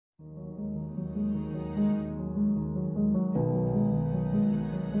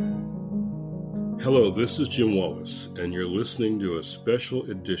Hello, this is Jim Wallace, and you're listening to a special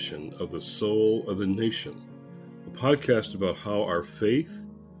edition of The Soul of the Nation, a podcast about how our faith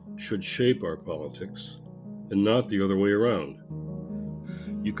should shape our politics, and not the other way around.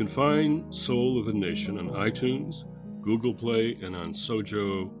 You can find Soul of the Nation on iTunes, Google Play, and on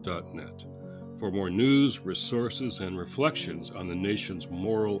sojo.net. For more news, resources, and reflections on the nation's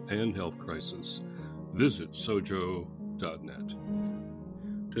moral and health crisis, visit sojo.net.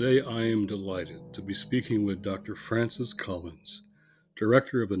 Today, I am delighted to be speaking with Dr. Francis Collins,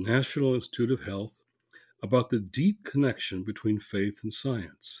 Director of the National Institute of Health, about the deep connection between faith and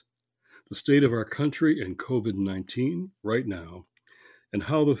science, the state of our country and COVID-19 right now, and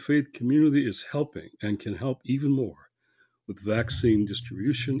how the faith community is helping and can help even more with vaccine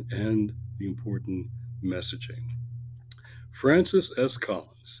distribution and the important messaging. Francis S.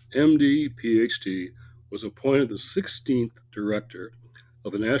 Collins, MD, PhD, was appointed the 16th Director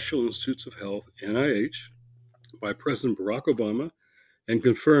of the National Institutes of Health, NIH, by President Barack Obama and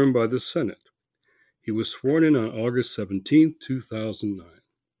confirmed by the Senate. He was sworn in on August 17, 2009.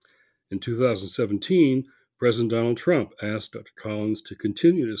 In 2017, President Donald Trump asked Dr. Collins to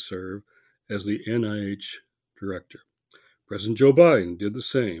continue to serve as the NIH Director. President Joe Biden did the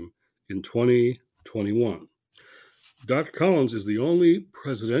same in 2021. Dr. Collins is the only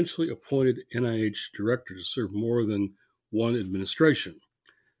presidentially appointed NIH Director to serve more than one administration.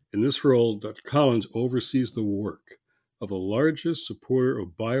 In this role, Dr. Collins oversees the work of the largest supporter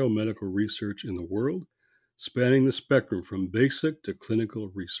of biomedical research in the world, spanning the spectrum from basic to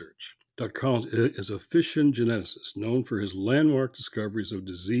clinical research. Dr. Collins is a fission geneticist known for his landmark discoveries of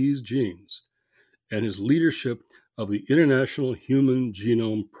disease genes and his leadership of the International Human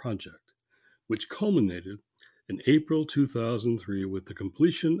Genome Project, which culminated in April 2003 with the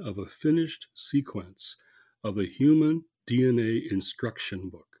completion of a finished sequence of the Human DNA Instruction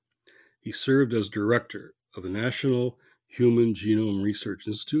Book. He served as director of the National Human Genome Research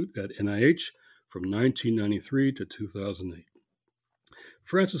Institute at NIH from 1993 to 2008.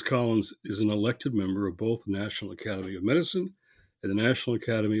 Francis Collins is an elected member of both the National Academy of Medicine and the National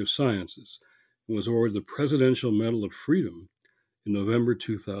Academy of Sciences and was awarded the Presidential Medal of Freedom in November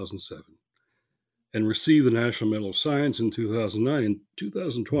 2007 and received the National Medal of Science in 2009. In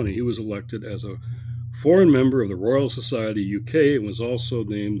 2020, he was elected as a foreign member of the Royal Society UK and was also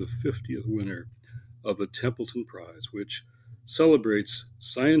named the 50th winner of the Templeton Prize, which celebrates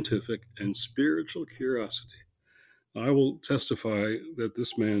scientific and spiritual curiosity. I will testify that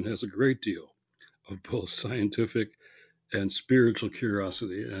this man has a great deal of both scientific and spiritual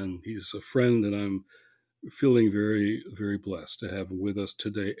curiosity, and he's a friend that I'm feeling very, very blessed to have with us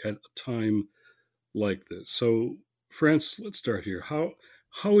today at a time like this. So, Francis, let's start here.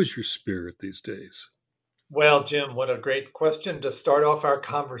 How is your spirit these days? Well, Jim, what a great question to start off our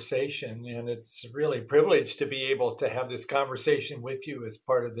conversation. And it's really a privilege to be able to have this conversation with you as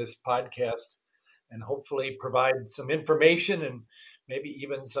part of this podcast and hopefully provide some information and maybe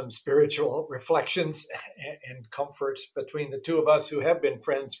even some spiritual reflections and comfort between the two of us who have been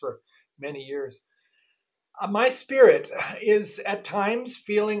friends for many years. My spirit is at times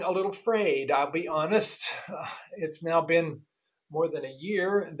feeling a little frayed. I'll be honest. It's now been more than a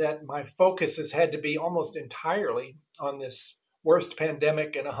year that my focus has had to be almost entirely on this worst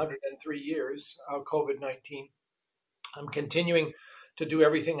pandemic in 103 years, COVID-19. I'm continuing to do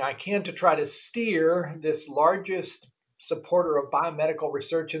everything I can to try to steer this largest supporter of biomedical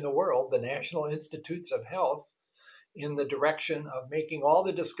research in the world, the National Institutes of Health, in the direction of making all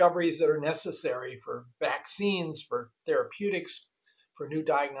the discoveries that are necessary for vaccines, for therapeutics, for new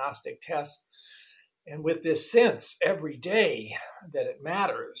diagnostic tests. And with this sense every day that it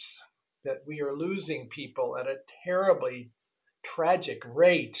matters, that we are losing people at a terribly tragic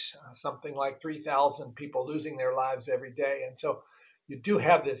rate, something like 3,000 people losing their lives every day. And so you do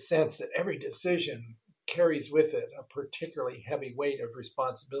have this sense that every decision carries with it a particularly heavy weight of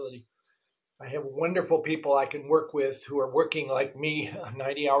responsibility. I have wonderful people I can work with who are working like me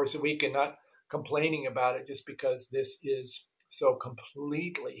 90 hours a week and not complaining about it just because this is so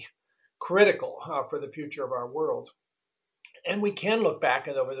completely critical for the future of our world. And we can look back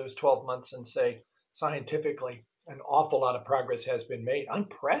at over those 12 months and say, scientifically, an awful lot of progress has been made.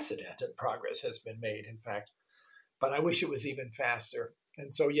 Unprecedented progress has been made, in fact. But I wish it was even faster.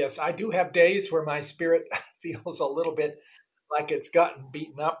 And so, yes, I do have days where my spirit feels a little bit like it's gotten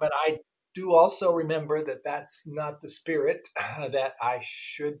beaten up, but I do also remember that that's not the spirit that I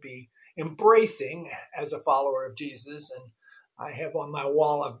should be embracing as a follower of Jesus. And I have on my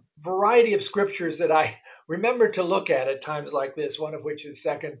wall a variety of scriptures that I remember to look at times like this, one of which is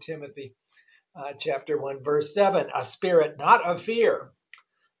 2 Timothy chapter 1, verse 7, a spirit not of fear,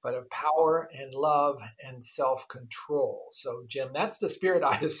 but of power and love and self-control. So, Jim, that's the spirit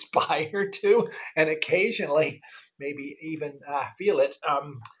I aspire to, and occasionally maybe even feel it.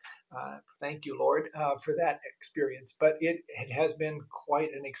 Thank you, Lord, for that experience. But it has been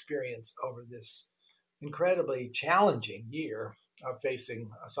quite an experience over this incredibly challenging year of facing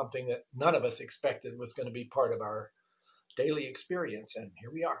something that none of us expected was going to be part of our daily experience. And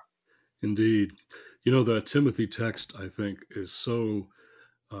here we are. Indeed. That Timothy text, I think, is so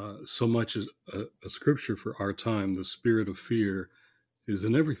much as a scripture for our time. The spirit of fear is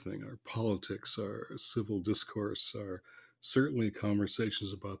in everything, our politics, our civil discourse, our certainly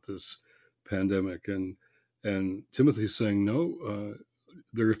conversations about this pandemic. And Timothy's saying, no,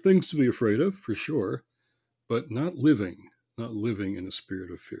 there are things to be afraid of, for sure, but not living in a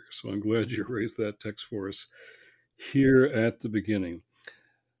spirit of fear. So I'm glad you raised that text for us here at the beginning.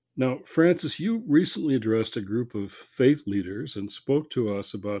 Now, Francis, you recently addressed a group of faith leaders and spoke to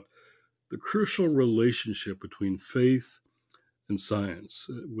us about the crucial relationship between faith and science.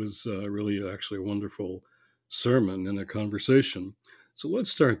 It was really actually a wonderful sermon and a conversation. So let's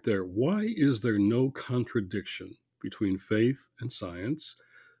start there. Why is there no contradiction between faith and science,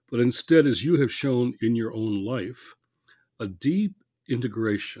 but instead, as you have shown in your own life, a deep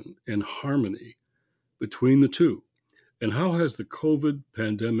integration and harmony between the two? And how has the COVID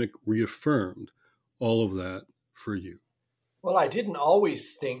pandemic reaffirmed all of that for you? Well, I didn't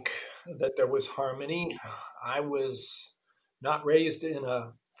always think that there was harmony. I was not raised in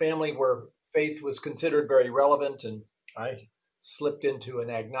a family where faith was considered very relevant, and I slipped into an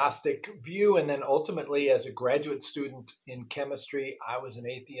agnostic view. And then ultimately, as a graduate student in chemistry, I was an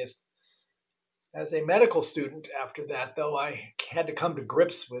atheist. As a medical student, after that, though, I had to come to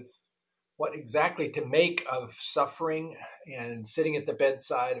grips with what exactly to make of suffering and sitting at the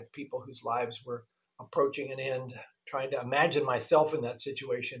bedside of people whose lives were approaching an end, trying to imagine myself in that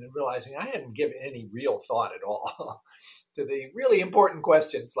situation and realizing I hadn't given any real thought at all to the really important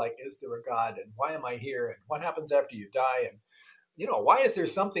questions like, is there a God, and why am I here, and what happens after you die, and why is there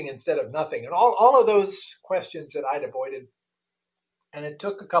something instead of nothing, and all of those questions that I'd avoided. And it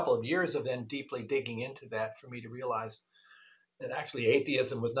took a couple of years of then deeply digging into that for me to realize that actually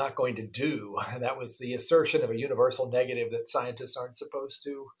atheism was not going to do. And that was the assertion of a universal negative that scientists aren't supposed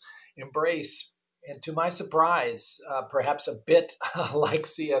to embrace. And to my surprise, perhaps a bit like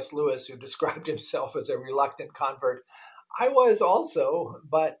C.S. Lewis, who described himself as a reluctant convert, I was also,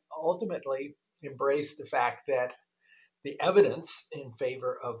 but ultimately embraced the fact that the evidence in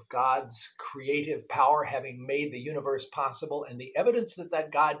favor of God's creative power having made the universe possible, and the evidence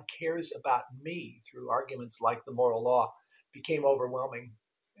that God cares about me through arguments like the moral law, became overwhelming.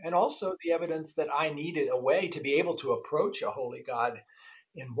 And also the evidence that I needed a way to be able to approach a holy God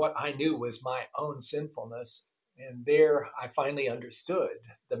in what I knew was my own sinfulness. And there I finally understood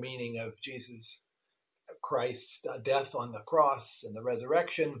the meaning of Jesus Christ's death on the cross and the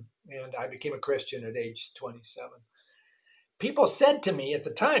resurrection. And I became a Christian at age 27. People said to me at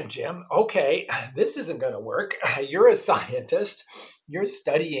the time, Jim, okay, this isn't going to work. You're a scientist. You're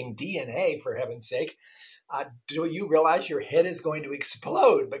studying DNA, for heaven's sake. Do you realize your head is going to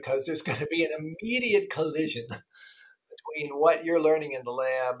explode because there's going to be an immediate collision between what you're learning in the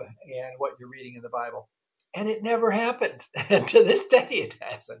lab and what you're reading in the Bible? And it never happened. And to this day, it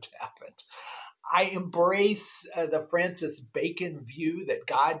hasn't happened. I embrace the Francis Bacon view that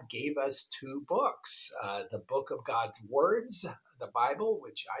God gave us two books, the book of God's words, the Bible,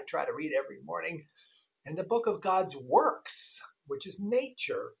 which I try to read every morning, and the book of God's works, which is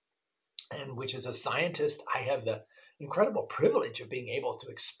nature, and which as a scientist, I have the incredible privilege of being able to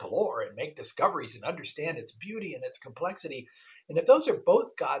explore and make discoveries and understand its beauty and its complexity. And if those are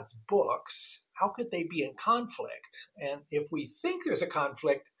both God's books, how could they be in conflict? And if we think there's a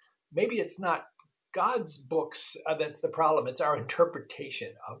conflict, maybe it's not God's books that's the problem. It's our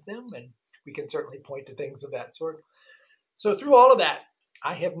interpretation of them. And we can certainly point to things of that sort. So through all of that,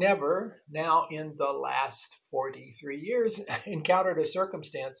 I have never, now in the last 43 years, encountered a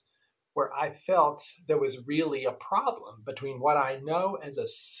circumstance where I felt there was really a problem between what I know as a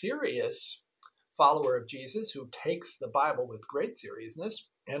serious follower of Jesus who takes the Bible with great seriousness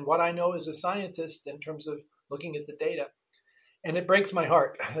and what I know as a scientist in terms of looking at the data. And it breaks my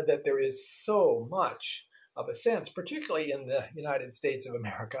heart that there is so much of a sense, particularly in the United States of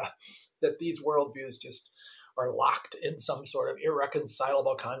America, that these worldviews just are locked in some sort of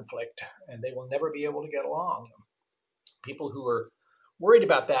irreconcilable conflict, and they will never be able to get along. People who are worried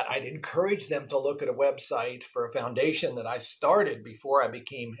about that, I'd encourage them to look at a website for a foundation that I started before I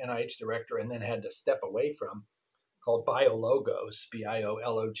became NIH director and then had to step away from, called BioLogos,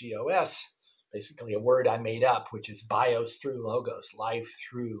 BIOLOGOS. basically a word I made up, which is bios through logos, life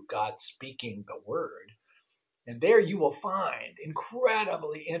through God speaking the word. And there you will find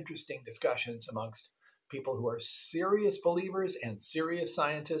incredibly interesting discussions amongst people who are serious believers and serious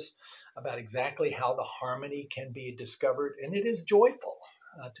scientists about exactly how the harmony can be discovered. And it is joyful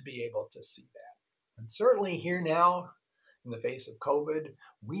to be able to see that. And certainly here now, in the face of COVID,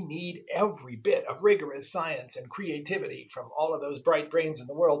 we need every bit of rigorous science and creativity from all of those bright brains in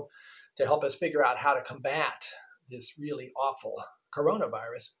the world to help us figure out how to combat this really awful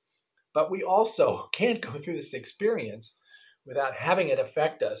coronavirus. But we also can't go through this experience without having it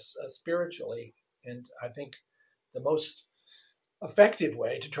affect us spiritually. And I think the most effective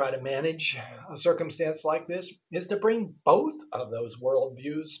way to try to manage a circumstance like this is to bring both of those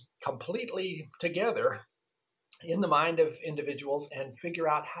worldviews completely together in the mind of individuals and figure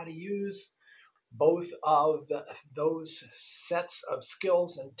out how to use both of those sets of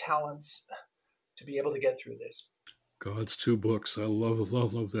skills and talents to be able to get through this. God's two books. I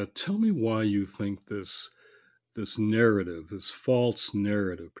love that. Tell me why you think this narrative, this false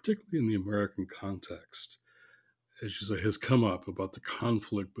narrative, particularly in the American context, as you say, has come up about the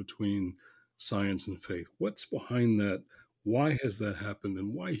conflict between science and faith. What's behind that? Why has that happened,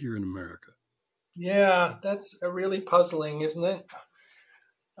 and why here in America? Yeah, that's really puzzling, isn't it?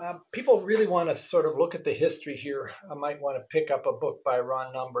 People really want to sort of look at the history here. I might want to pick up a book by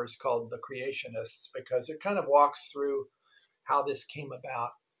Ron Numbers called The Creationists, because it kind of walks through how this came about.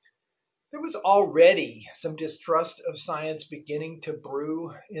 There was already some distrust of science beginning to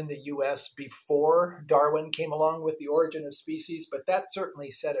brew in the US before Darwin came along with The Origin of Species, but that certainly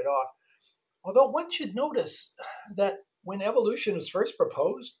set it off. Although one should notice that when evolution was first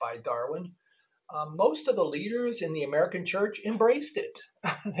proposed by Darwin, most of the leaders in the American church embraced it.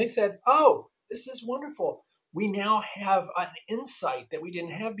 They said, oh, this is wonderful. We now have an insight that we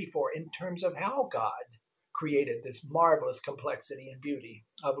didn't have before in terms of how God created this marvelous complexity and beauty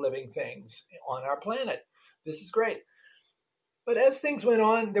of living things on our planet. This is great. But as things went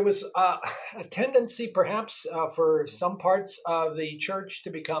on, there was a tendency perhaps for some parts of the church to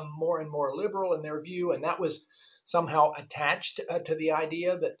become more and more liberal in their view, and that was somehow attached to the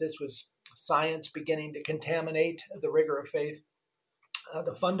idea that this was science beginning to contaminate the rigor of faith.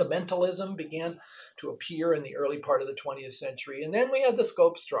 The fundamentalism began to appear in the early part of the 20th century. And then we had the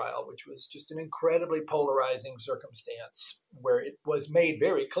Scopes trial, which was just an incredibly polarizing circumstance, where it was made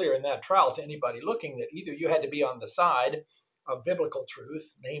very clear in that trial to anybody looking that either you had to be on the side of biblical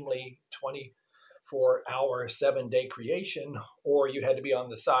truth, namely 24-hour, 7-day creation, or you had to be on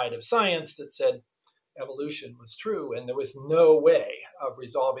the side of science that said evolution was true, and there was no way of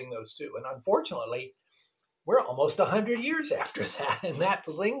resolving those two. And unfortunately, we're almost 100 years after that, and that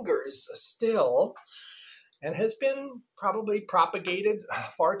lingers still and has been probably propagated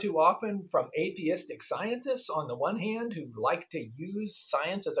far too often from atheistic scientists on the one hand, who like to use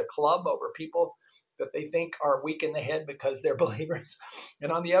science as a club over people that they think are weak in the head because they're believers,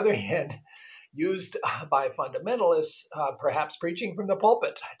 and on the other hand, used by fundamentalists, perhaps preaching from the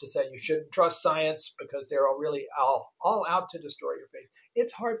pulpit to say you shouldn't trust science because they're all out to destroy your faith.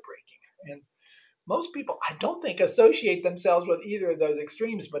 It's heartbreaking. And most people, I don't think, associate themselves with either of those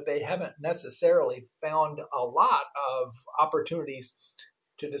extremes, but they haven't necessarily found a lot of opportunities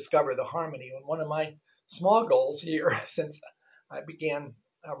to discover the harmony. And one of my small goals here, since I began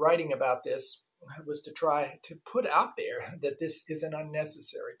writing about this, was to try to put out there that this is an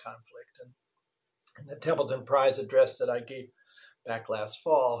unnecessary conflict. And the Templeton Prize address that I gave back last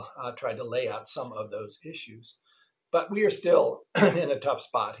fall tried to lay out some of those issues. But we are still in a tough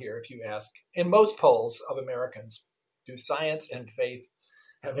spot here, if you ask. In most polls of Americans, do science and faith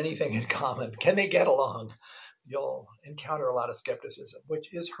have anything in common? Can they get along? You'll encounter a lot of skepticism,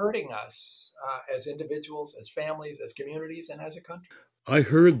 which is hurting us as individuals, as families, as communities, and as a country. I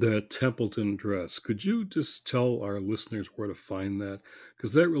heard that Templeton address. Could you just tell our listeners where to find that?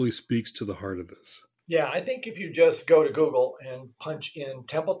 Because that really speaks to the heart of this. Yeah, I think if you just go to Google and punch in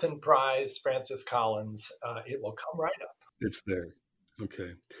Templeton Prize, Francis Collins, it will come right up. It's there.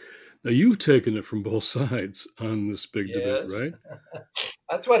 Okay. Now, you've taken it from both sides on this big debate, right?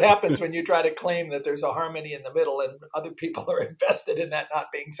 That's what happens when you try to claim that there's a harmony in the middle and other people are invested in that not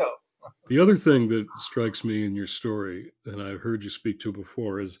being so. The other thing that strikes me in your story, and I've heard you speak to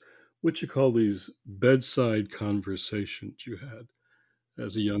before, is what you call these bedside conversations you had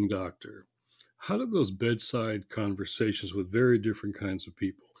as a young doctor. How did those bedside conversations with very different kinds of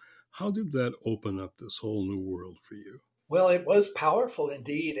people, how did that open up this whole new world for you? Well, it was powerful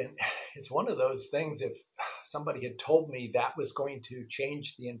indeed. And it's one of those things, if somebody had told me that was going to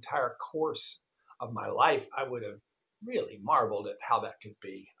change the entire course of my life, I would have really marveled at how that could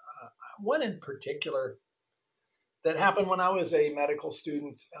be. One in particular that happened when I was a medical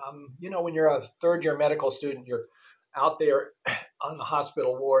student. When you're a third year medical student, you're out there on the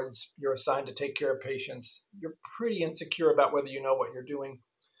hospital wards, you're assigned to take care of patients. You're pretty insecure about whether you know what you're doing.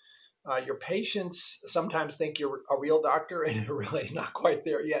 Your patients sometimes think you're a real doctor and you're really not quite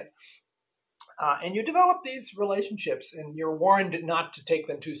there yet. And you develop these relationships and you're warned not to take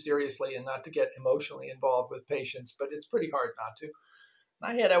them too seriously and not to get emotionally involved with patients, but it's pretty hard not to.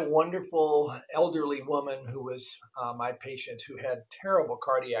 I had a wonderful elderly woman who was my patient who had terrible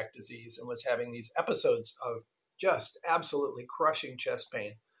cardiac disease and was having these episodes of just absolutely crushing chest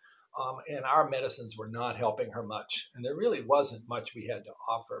pain. And our medicines were not helping her much. And there really wasn't much we had to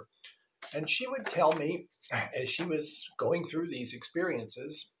offer. And she would tell me, as she was going through these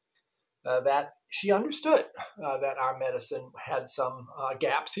experiences, that she understood that our medicine had some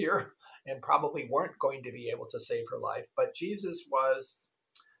gaps here and probably weren't going to be able to save her life. But Jesus was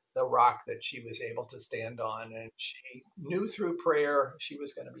the rock that she was able to stand on. And she knew through prayer she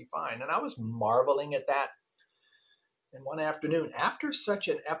was going to be fine. And I was marveling at that. And one afternoon, after such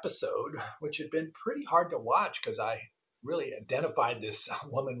an episode, which had been pretty hard to watch because I really identified this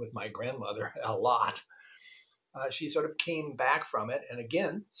woman with my grandmother a lot, she sort of came back from it and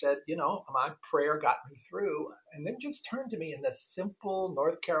again said, my prayer got me through. And then just turned to me in this simple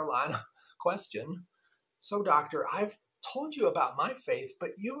North Carolina question. So, doctor, I've told you about my faith,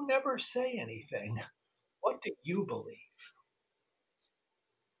 but you never say anything. What do you believe?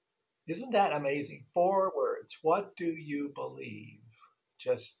 Isn't that amazing? 4 words. What do you believe?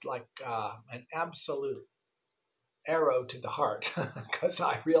 Just like an absolute arrow to the heart, because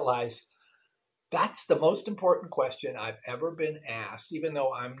I realize that's the most important question I've ever been asked, even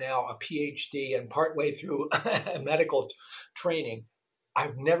though I'm now a PhD and partway through medical training.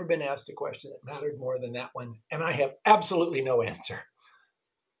 I've never been asked a question that mattered more than that one, and I have absolutely no answer.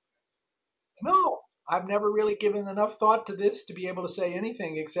 No, I've never really given enough thought to this to be able to say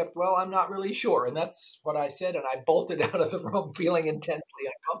anything except, well, I'm not really sure. And that's what I said, and I bolted out of the room feeling intensely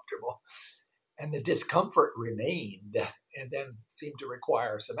uncomfortable. And the discomfort remained and then seemed to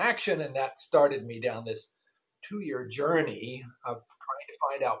require some action, and that started me down this 2-year journey of trying to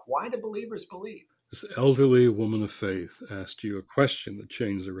find out, why do believers believe? This elderly woman of faith asked you a question that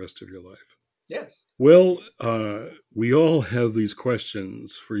changed the rest of your life. Yes. Well, we all have these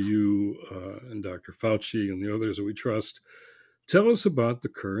questions for you and Dr. Fauci and the others that we trust. Tell us about the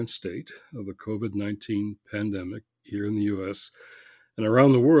current state of the COVID-19 pandemic here in the U.S. and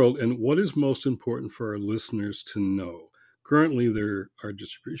around the world, and what is most important for our listeners to know. Currently, there are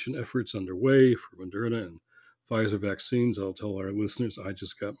distribution efforts underway for Moderna and Pfizer vaccines. I'll tell our listeners I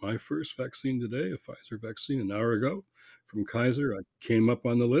just got my first vaccine today, a Pfizer vaccine, an hour ago from Kaiser. I came up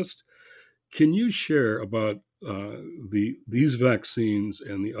on the list. Can you share about these vaccines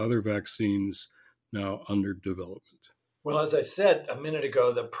and the other vaccines now under development? Well, as I said a minute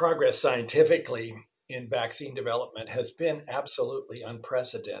ago, the progress scientifically in vaccine development has been absolutely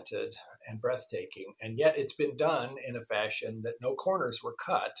unprecedented and breathtaking. And yet it's been done in a fashion that no corners were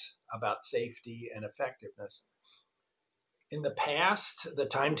cut about safety and effectiveness. In the past, the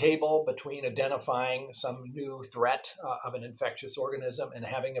timetable between identifying some new threat of an infectious organism and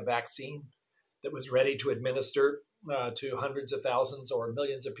having a vaccine that was ready to administer to hundreds of thousands or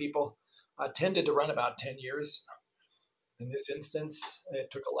millions of people tended to run about 10 years. In this instance, it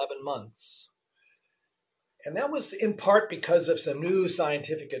took 11 months. And that was in part because of some new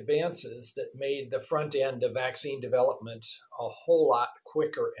scientific advances that made the front end of vaccine development a whole lot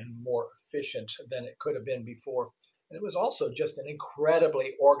quicker and more efficient than it could have been before. And it was also just an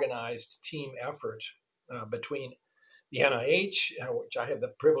incredibly organized team effort between the NIH, which I have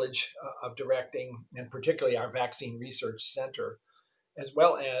the privilege of directing, and particularly our Vaccine Research Center, as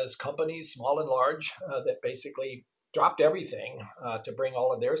well as companies, small and large, that basically dropped everything to bring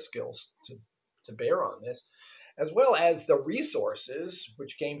all of their skills to bear on this, as well as the resources,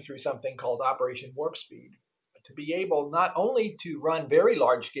 which came through something called Operation Warp Speed, to be able not only to run very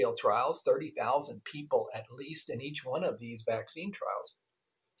large-scale trials, 30,000 people at least in each one of these vaccine trials,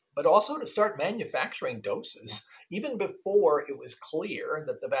 but also to start manufacturing doses even before it was clear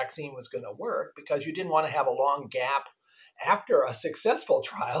that the vaccine was going to work, because you didn't want to have a long gap after a successful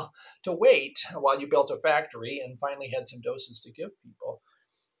trial to wait while you built a factory and finally had some doses to give people.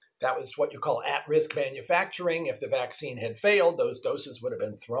 That was what you call at-risk manufacturing. If the vaccine had failed, those doses would have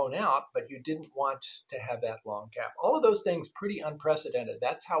been thrown out, but you didn't want to have that long gap. All of those things pretty unprecedented.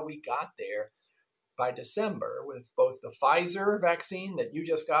 That's how we got there by December with both the Pfizer vaccine that you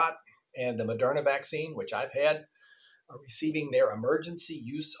just got and the Moderna vaccine, which I've had, receiving their emergency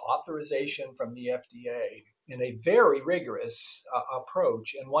use authorization from the FDA. in a very rigorous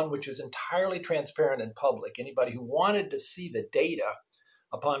approach, and one which is entirely transparent and public. Anybody who wanted to see the data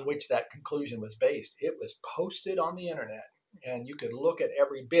upon which that conclusion was based, it was posted on the internet. And you could look at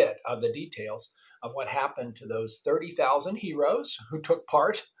every bit of the details of what happened to those 30,000 heroes who took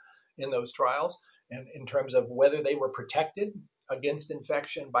part in those trials, and in terms of whether they were protected against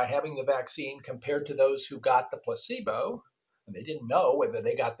infection by having the vaccine compared to those who got the placebo. And they didn't know whether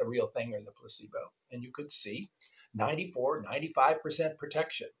they got the real thing or the placebo. And you could see 94, 95%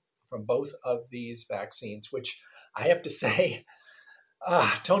 protection from both of these vaccines, which I have to say,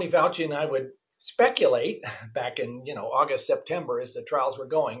 Tony Fauci and I would speculate back in August, September, as the trials were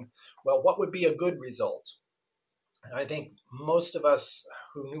going, well, what would be a good result? And I think most of us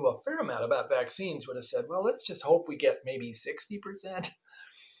who knew a fair amount about vaccines would have said, well, let's just hope we get maybe 60%,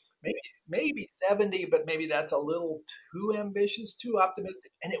 maybe 70, but maybe that's a little too ambitious, too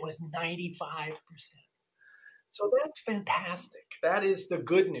optimistic. And it was 95%. So that's fantastic. That is the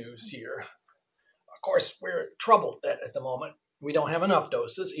good news here. Of course, we're troubled that at the moment we don't have enough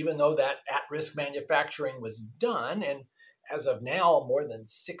doses, even though that at-risk manufacturing was done. And as of now, more than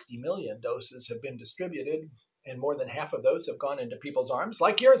 60 million doses have been distributed, and more than half of those have gone into people's arms,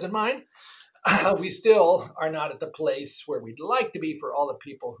 like yours and mine. We still are not at the place where we'd like to be for all the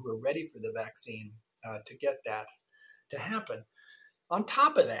people who are ready for the vaccine to get that to happen. On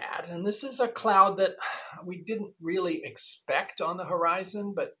top of that, and this is a cloud that we didn't really expect on the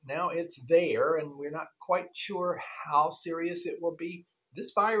horizon, but now it's there, and we're not quite sure how serious it will be.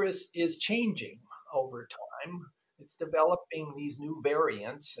 This virus is changing over time. It's developing these new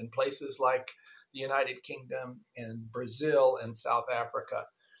variants in places like the United Kingdom and Brazil and South Africa,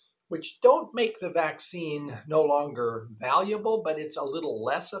 which don't make the vaccine no longer valuable, but it's a little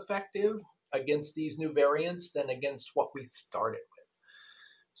less effective against these new variants than against what we started with.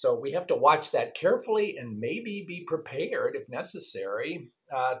 So we have to watch that carefully and maybe be prepared, if necessary,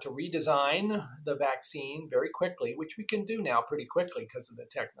 to redesign the vaccine very quickly, which we can do now pretty quickly because of the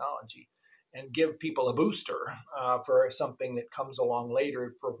technology, and give people a booster for something that comes along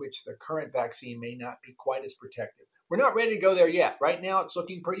later, for which the current vaccine may not be quite as protective. We're not ready to go there yet. Right now, it's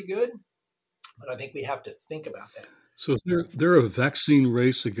looking pretty good, but I think we have to think about that. So is there a vaccine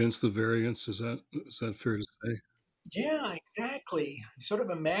race against the variants? Is that fair to say? Yeah, exactly. Sort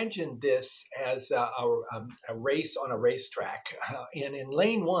of imagine this as a race on a racetrack. And in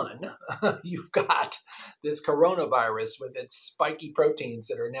lane one, you've got this coronavirus with its spiky proteins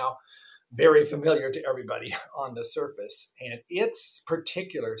that are now very familiar to everybody on the surface. And its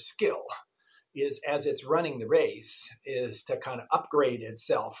particular skill is, as it's running the race, is to kind of upgrade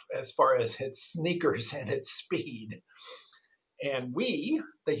itself as far as its sneakers and its speed. And we,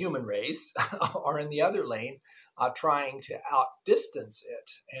 the human race, are in the other lane trying to outdistance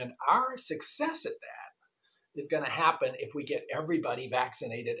it. And our success at that is going to happen if we get everybody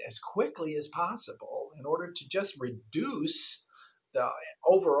vaccinated as quickly as possible in order to just reduce the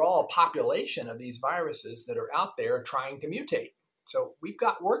overall population of these viruses that are out there trying to mutate. So we've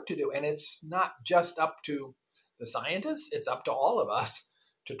got work to do. And it's not just up to the scientists, it's up to all of us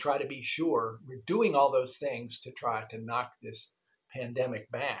to try to be sure we're doing all those things to try to knock this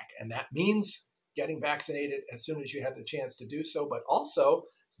pandemic back. And that means getting vaccinated as soon as you have the chance to do so, but also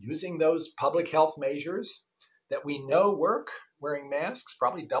using those public health measures that we know work, wearing masks,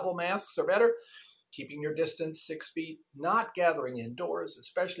 probably double masks are better, keeping your distance 6 feet, not gathering indoors,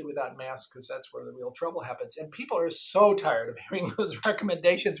 especially without masks, because that's where the real trouble happens. And people are so tired of hearing those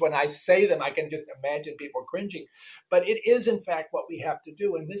recommendations. When I say them, I can just imagine people cringing. But it is, in fact, what we have to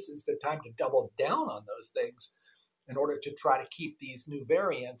do. And this is the time to double down on those things in order to try to keep these new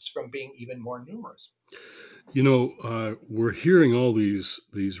variants from being even more numerous. We're hearing all these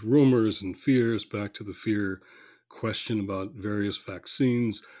rumors and fears, back to the fear question about various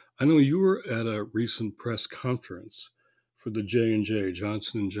vaccines. I know you were at a recent press conference for the J&J,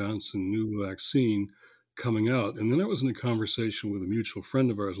 Johnson & Johnson new vaccine coming out. And then I was in a conversation with a mutual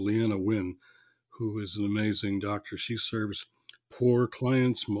friend of ours, Leanna Wynn, who is an amazing doctor. She serves poor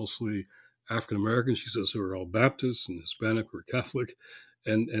clients, mostly African-American, she says, who are all Baptists, and Hispanic or Catholic.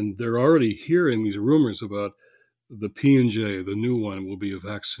 And they're already hearing these rumors about the P&J, the new one, will be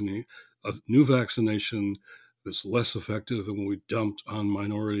a new vaccination that's less effective and will be dumped on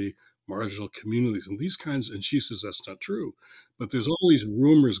minority, marginal communities and these kinds. And she says that's not true, but there's all these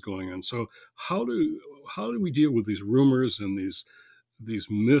rumors going on. So how do we deal with these rumors and these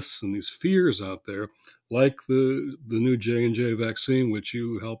myths and these fears out there, like the new J&J vaccine, which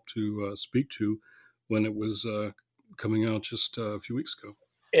you helped to speak to when it was coming out just a few weeks ago?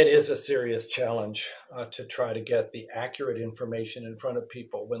 It is a serious challenge to try to get the accurate information in front of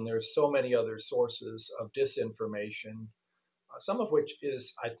people when there's so many other sources of disinformation, some of which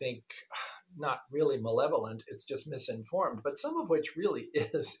is, I think, not really malevolent, it's just misinformed, but some of which really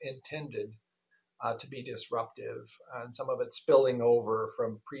is intended to be disruptive, and some of it spilling over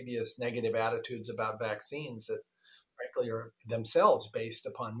from previous negative attitudes about vaccines that frankly are themselves based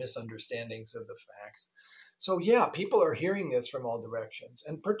upon misunderstandings of the facts. So, yeah, people are hearing this from all directions,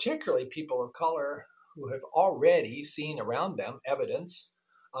 and particularly people of color who have already seen around them evidence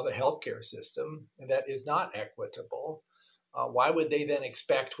of a healthcare system that is not equitable. Why would they then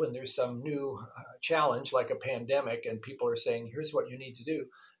expect when there's some new challenge like a pandemic and people are saying, here's what you need to do,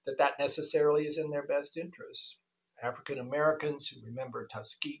 that that necessarily is in their best interest? African Americans who remember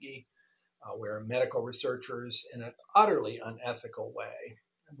Tuskegee, where medical researchers, in an utterly unethical way,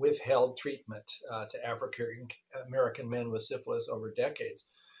 withheld treatment to African American men with syphilis over decades.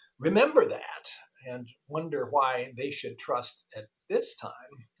 Remember that and wonder why they should trust at this time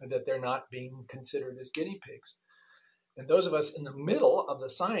that they're not being considered as guinea pigs. And those of us in the middle of the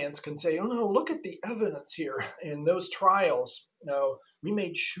science can say, oh no, look at the evidence here in those trials. We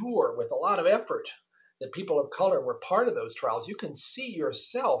made sure with a lot of effort that people of color were part of those trials. You can see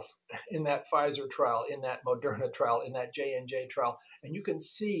yourself in that Pfizer trial, in that Moderna trial, in that J&J trial, and you can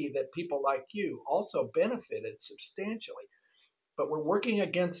see that people like you also benefited substantially. But we're working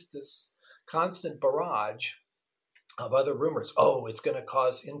against this constant barrage of other rumors. Oh, it's going to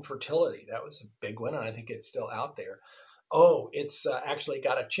cause infertility. That was a big one, and I think it's still out there. Oh, it's actually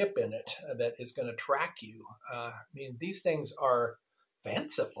got a chip in it that is going to track you. These things are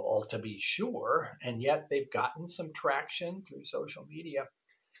fanciful to be sure, and yet they've gotten some traction through social media.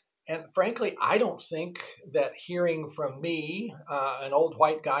 And frankly, I don't think that hearing from me, an old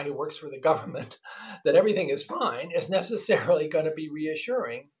white guy who works for the government, that everything is fine is necessarily going to be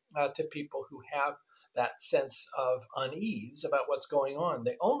reassuring to people who have that sense of unease about what's going on.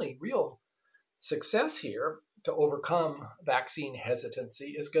 The only real success here to overcome vaccine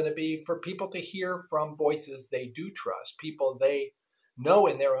hesitancy is going to be for people to hear from voices they do trust, people they know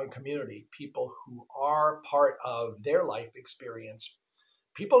in their own community, people who are part of their life experience,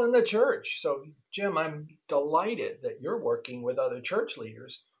 people in the church. So, Jim, I'm delighted that you're working with other church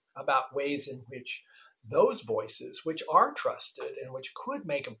leaders about ways in which those voices, which are trusted and which could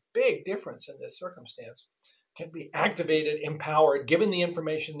make a big difference in this circumstance, can be activated, empowered, given the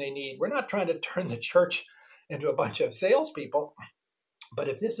information they need. We're not trying to turn the church into a bunch of salespeople, but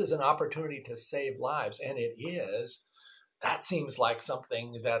if this is an opportunity to save lives, and it is, that seems like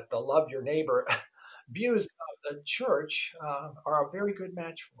something that the love your neighbor views of the church are a very good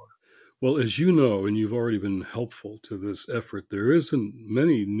match for. Well, as you know, and you've already been helpful to this effort, there isn't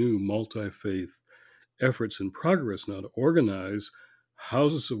many new multi-faith efforts in progress now to organize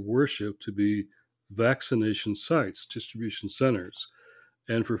houses of worship to be vaccination sites, distribution centers,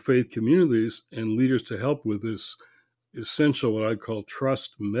 and for faith communities and leaders to help with this essential, what I'd call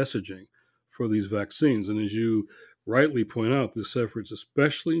trust messaging for these vaccines. And as you rightly point out, this effort is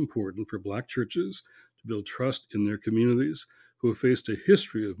especially important for Black churches to build trust in their communities who have faced a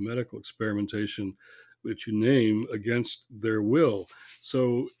history of medical experimentation, which you name, against their will.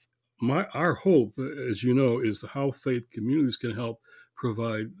 So our hope, as you know, is how faith communities can help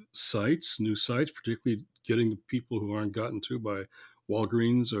provide sites, new sites, particularly getting the people who aren't gotten to by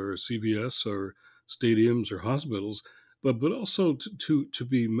Walgreens or CVS or stadiums or hospitals, but also to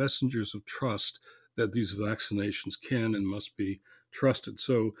be messengers of trust that these vaccinations can and must be trusted.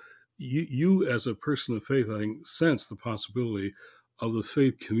 So you as a person of faith, I think, sense the possibility of the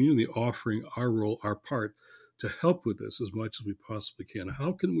faith community offering our role, our part, to help with this as much as we possibly can.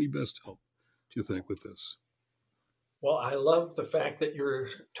 How can we best help, do you think, with this? Well, I love the fact that you're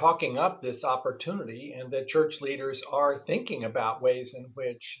talking up this opportunity and that church leaders are thinking about ways in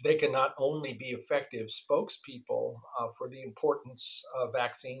which they can not only be effective spokespeople for the importance of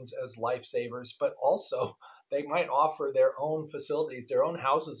vaccines as lifesavers, but also they might offer their own facilities, their own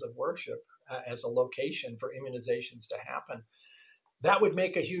houses of worship as a location for immunizations to happen. That would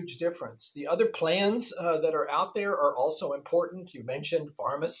make a huge difference. The other plans that are out there are also important. You mentioned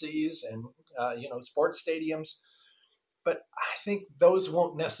pharmacies and sports stadiums, but I think those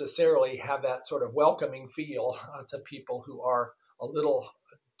won't necessarily have that sort of welcoming feel to people who are a little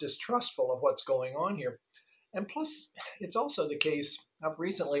distrustful of what's going on here. And plus, it's also the case, I've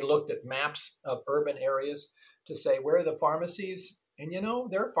recently looked at maps of urban areas to say where are the pharmacies. And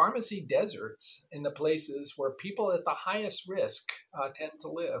there are pharmacy deserts in the places where people at the highest risk tend to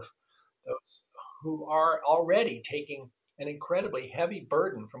live, those who are already taking an incredibly heavy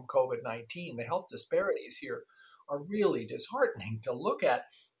burden from COVID-19. The health disparities here are really disheartening to look at.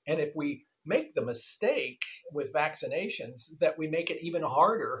 And if we make the mistake with vaccinations that we make it even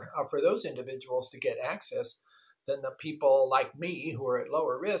harder for those individuals to get access than the people like me who are at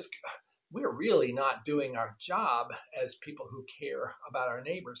lower risk, we're really not doing our job as people who care about our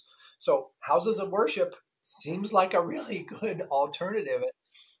neighbors. So houses of worship seems like a really good alternative.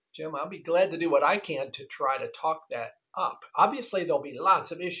 Jim, I'll be glad to do what I can to try to talk that up. Obviously, there'll be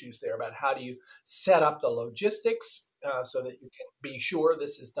lots of issues there about how do you set up the logistics so that you can be sure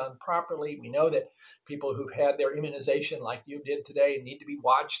this is done properly. We know that people who've had their immunization, like you did today, need to be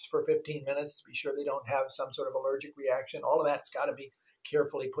watched for 15 minutes to be sure they don't have some sort of allergic reaction. All of that's got to be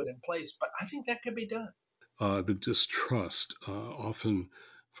carefully put in place. But I think that could be done. The distrust, often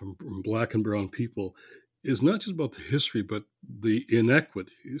from Black and brown people, is not just about the history, but the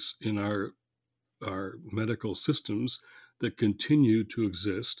inequities in our medical systems that continue to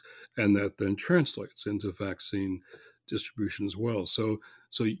exist, and that then translates into vaccine distribution as well. So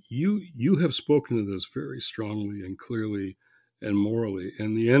you have spoken to this very strongly and clearly and morally,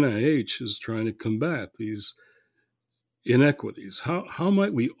 and the NIH is trying to combat these inequities. How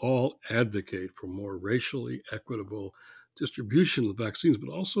might we all advocate for more racially equitable distribution of vaccines, but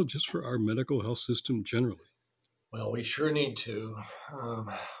also just for our medical health system generally? Well, we sure need to.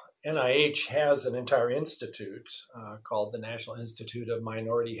 NIH has an entire institute called the National Institute of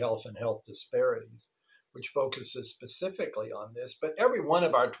Minority Health and Health Disparities, which focuses specifically on this. But every one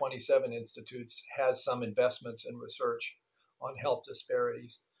of our 27 institutes has some investments in research on health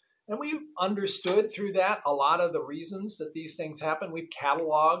disparities. And we've understood through that a lot of the reasons that these things happen. We've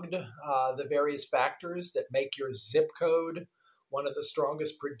cataloged the various factors that make your zip code one of the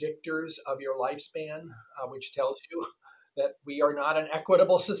strongest predictors of your lifespan, which tells you that we are not an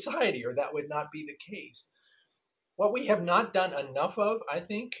equitable society, or that would not be the case. What we have not done enough of, I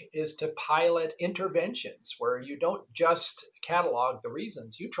think, is to pilot interventions where you don't just catalog the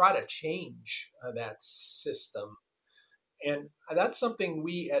reasons, you try to change that system. And that's something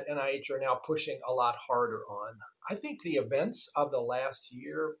we at NIH are now pushing a lot harder on. I think the events of the last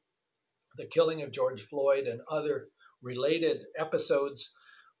year, the killing of George Floyd and other related episodes,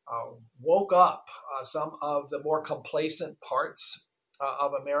 woke up some of the more complacent parts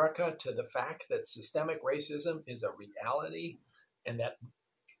of America to the fact that systemic racism is a reality, and that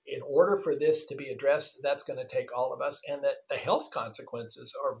in order for this to be addressed, that's going to take all of us, and that the health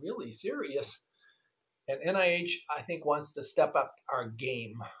consequences are really serious. And NIH, I think, wants to step up our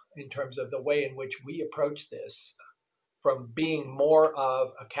game in terms of the way in which we approach this, from being more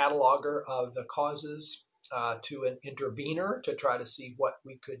of a cataloger of the causes to an intervener to try to see what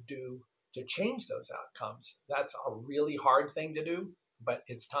we could do to change those outcomes. That's a really hard thing to do, but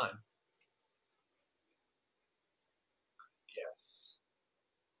it's time. Yes.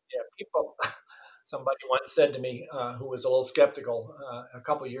 Yeah, people. Somebody once said to me, who was a little skeptical a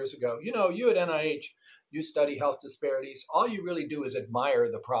couple of years ago, you at NIH, you study health disparities. All you really do is admire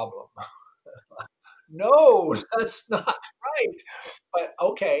the problem. No, that's not right. But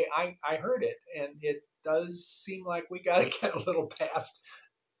okay, I heard it. And it does seem like we got to get a little past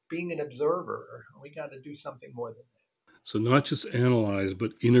being an observer. We got to do something more than that. So not just analyze,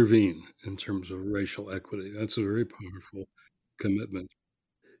 but intervene in terms of racial equity. That's a very powerful commitment.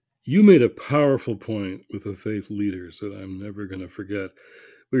 You made a powerful point with the faith leaders that I'm never going to forget.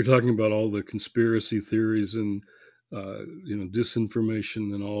 We were talking about all the conspiracy theories and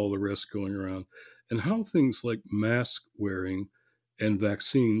disinformation and all the rest going around, and how things like mask wearing and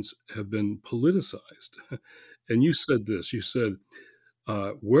vaccines have been politicized. And you said this. You said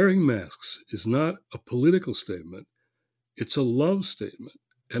wearing masks is not a political statement; it's a love statement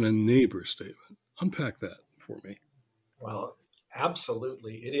and a neighbor statement. Unpack that for me. Well,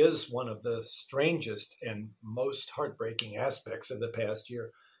 absolutely. It is one of the strangest and most heartbreaking aspects of the past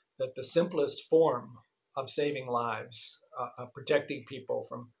year that the simplest form of saving lives, of protecting people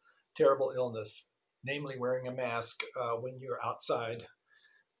from terrible illness, namely wearing a mask when you're outside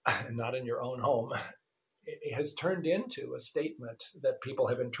and not in your own home, it has turned into a statement that people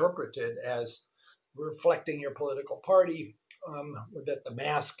have interpreted as reflecting your political party, that the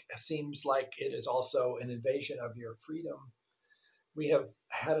mask seems like it is also an invasion of your freedom. We have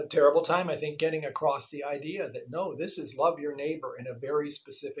had a terrible time, I think, getting across the idea that no, this is love your neighbor in a very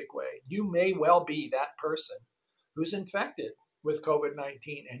specific way. You may well be that person who's infected with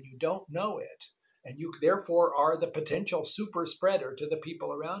COVID-19 and you don't know it. And you therefore are the potential super spreader to the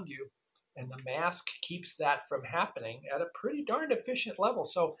people around you. And the mask keeps that from happening at a pretty darn efficient level.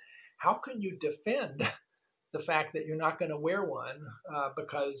 So how can you defend the fact that you're not going to wear one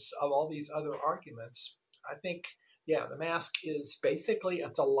because of all these other arguments? I think, yeah, the mask is basically,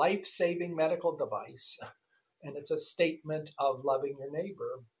 it's a life-saving medical device. and it's a statement of loving your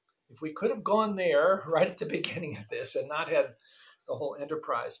neighbor. If we could have gone there right at the beginning of this and not had the whole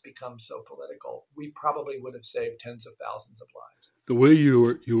enterprise become so political, we probably would have saved tens of thousands of lives. The way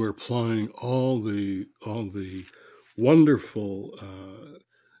you were applying all the wonderful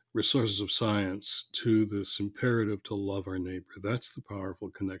resources of science to this imperative to love our neighbor, that's the powerful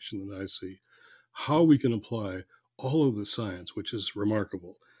connection that I see. How we can apply all of the science, which is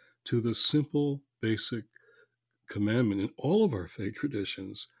remarkable, to the simple, basic commandment in all of our faith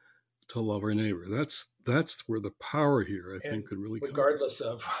traditions to love our neighbor. That's where the power here, I think, could really come. Regardless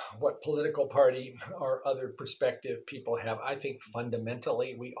of what political party or other perspective people have, I think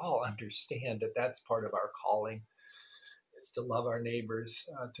fundamentally we all understand that that's part of our calling, is to love our neighbors,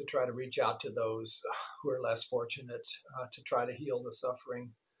 to try to reach out to those who are less fortunate, to try to heal the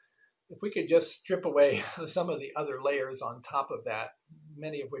suffering. If we could just strip away some of the other layers on top of that,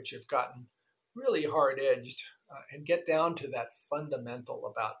 many of which have gotten really hard-edged, and get down to that fundamental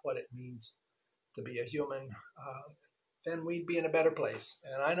about what it means to be a human, then we'd be in a better place.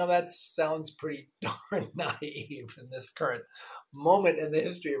 And I know that sounds pretty darn naive in this current moment in the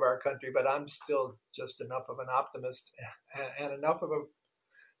history of our country, but I'm still just enough of an optimist and enough of a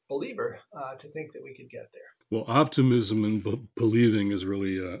believer to think that we could get there. Well, optimism and believing is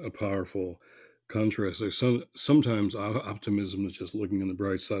really a powerful contrast. Sometimes optimism is just looking on the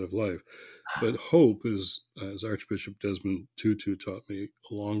bright side of life, but hope is, as Archbishop Desmond Tutu taught me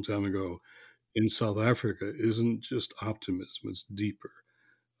a long time ago, in South Africa, isn't just optimism; it's deeper.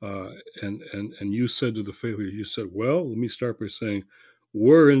 And you said to the failure, you said, well, let me start by saying,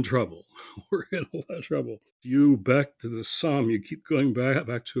 we're in trouble. We're in a lot of trouble. You, back to the psalm, you keep going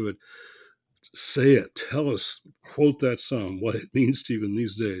back to it. Say it. Tell us, quote that psalm, what it means to you in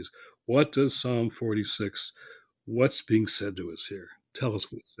these days. What does Psalm 46, what's being said to us here? Tell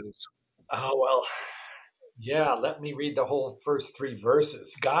us what it says. Well, yeah, let me read the whole first three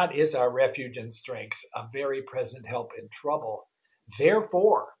verses. God is our refuge and strength, a very present help in trouble.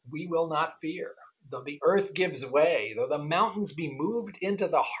 Therefore, we will not fear. Though the earth gives way, though the mountains be moved into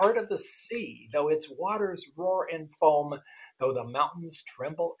the heart of the sea, though its waters roar and foam, though the mountains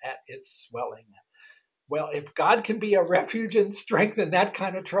tremble at its swelling. Well, if God can be a refuge and strength in that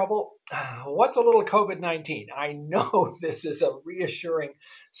kind of trouble, what's a little COVID-19? I know this is a reassuring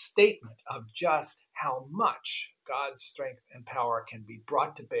statement of just how much God's strength and power can be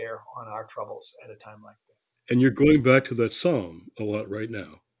brought to bear on our troubles at a time like this. And you're going back to that psalm a lot right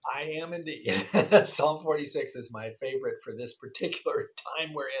now. I am indeed. Psalm 46 is my favorite for this particular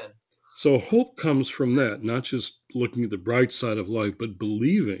time we're in. So hope comes from that, not just looking at the bright side of life, but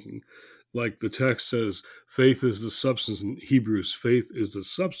believing, like the text says, faith is the substance. In Hebrews, faith is the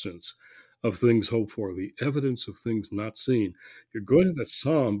substance of things hoped for, the evidence of things not seen. You're going to that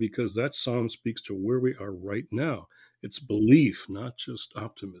psalm because that psalm speaks to where we are right now. It's belief, not just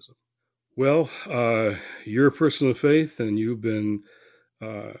optimism. Well, you're a person of faith, and you've been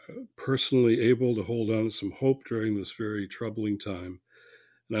personally able to hold on to some hope during this very troubling time.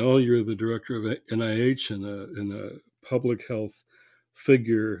 Now you're the director of NIH and a public health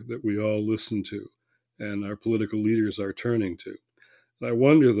figure that we all listen to and our political leaders are turning to. And I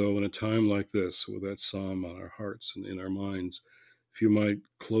wonder, though, in a time like this, with that psalm on our hearts and in our minds, if you might,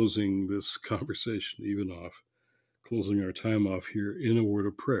 closing this conversation even off, closing our time off here in a word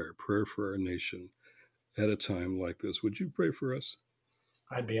of prayer for our nation at a time like this. Would you pray for us?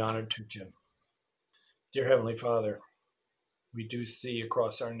 I'd be honored to, Jim. Dear Heavenly Father, we do see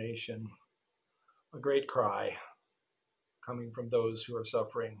across our nation a great cry coming from those who are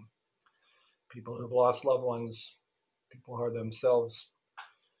suffering, people who've lost loved ones, people who are themselves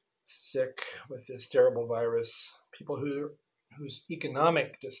sick with this terrible virus, people whose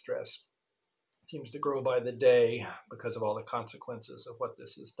economic distress seems to grow by the day because of all the consequences of what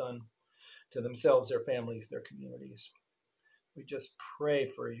this has done to themselves, their families, their communities. We just pray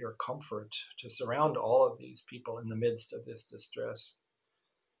for your comfort to surround all of these people in the midst of this distress.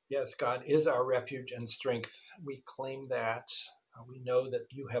 Yes, God is our refuge and strength. We claim that. We know that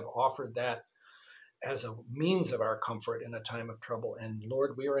you have offered that as a means of our comfort in a time of trouble. And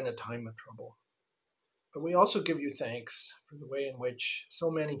Lord, we are in a time of trouble. But we also give you thanks for the way in which so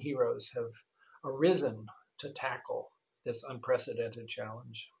many heroes have arisen to tackle this unprecedented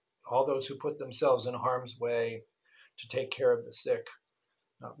challenge. All those who put themselves in harm's way to take care of the sick,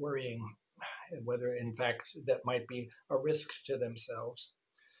 not worrying whether in fact that might be a risk to themselves.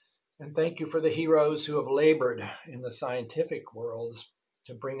 And thank you for the heroes who have labored in the scientific world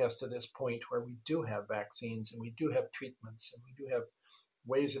to bring us to this point where we do have vaccines and we do have treatments and we do have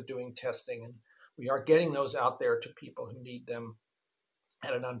ways of doing testing. And we are getting those out there to people who need them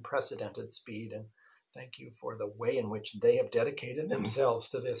at an unprecedented speed. And Thank you for the way in which they have dedicated themselves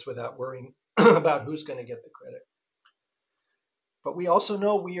to this without worrying about who's going to get the credit. But we also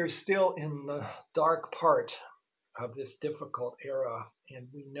know we are still in the dark part of this difficult era, and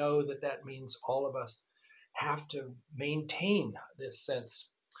we know that that means all of us have to maintain this sense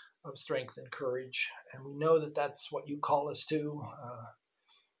of strength and courage. And we know that that's what you call us to.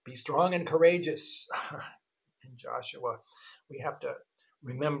 Be strong and courageous. In Joshua, we have to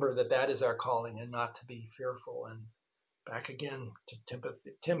remember that that is our calling and not to be fearful. And back again to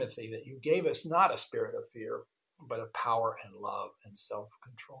Timothy, that you gave us not a spirit of fear, but of power and love and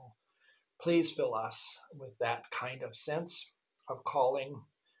self-control. Please fill us with that kind of sense of calling,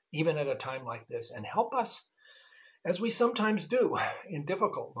 even at a time like this, and help us, as we sometimes do in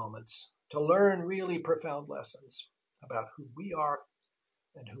difficult moments, to learn really profound lessons about who we are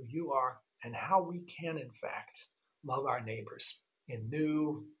and who you are, and how we can, in fact, love our neighbors in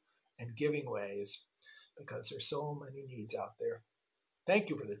new and giving ways, because there's so many needs out there. Thank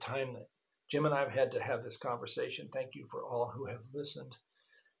you for the time that Jim and I have had to have this conversation. Thank you for all who have listened.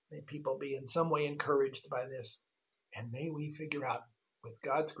 May people be in some way encouraged by this, and may we figure out, with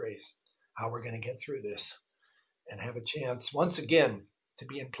God's grace, how we're going to get through this and have a chance, once again, to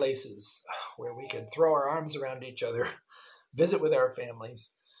be in places where we can throw our arms around each other, visit with our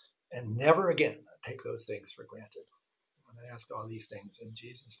families, and never again take those things for granted. And I ask all these things in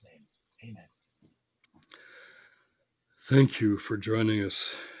Jesus' name. Amen. Thank you for joining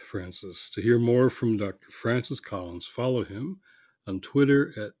us, Francis. To hear more from Dr. Francis Collins, follow him on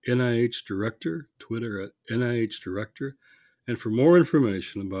Twitter at NIH Director, And for more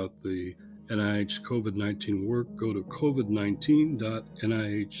information about the NIH COVID-19 work, go to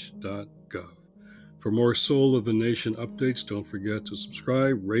covid19.nih.gov. For more Soul of the Nation updates, don't forget to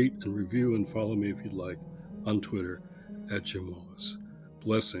subscribe, rate, and review, and follow me if you'd like on Twitter at Jim Wallis.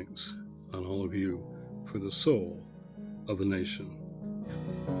 Blessings on all of you for the soul of the nation.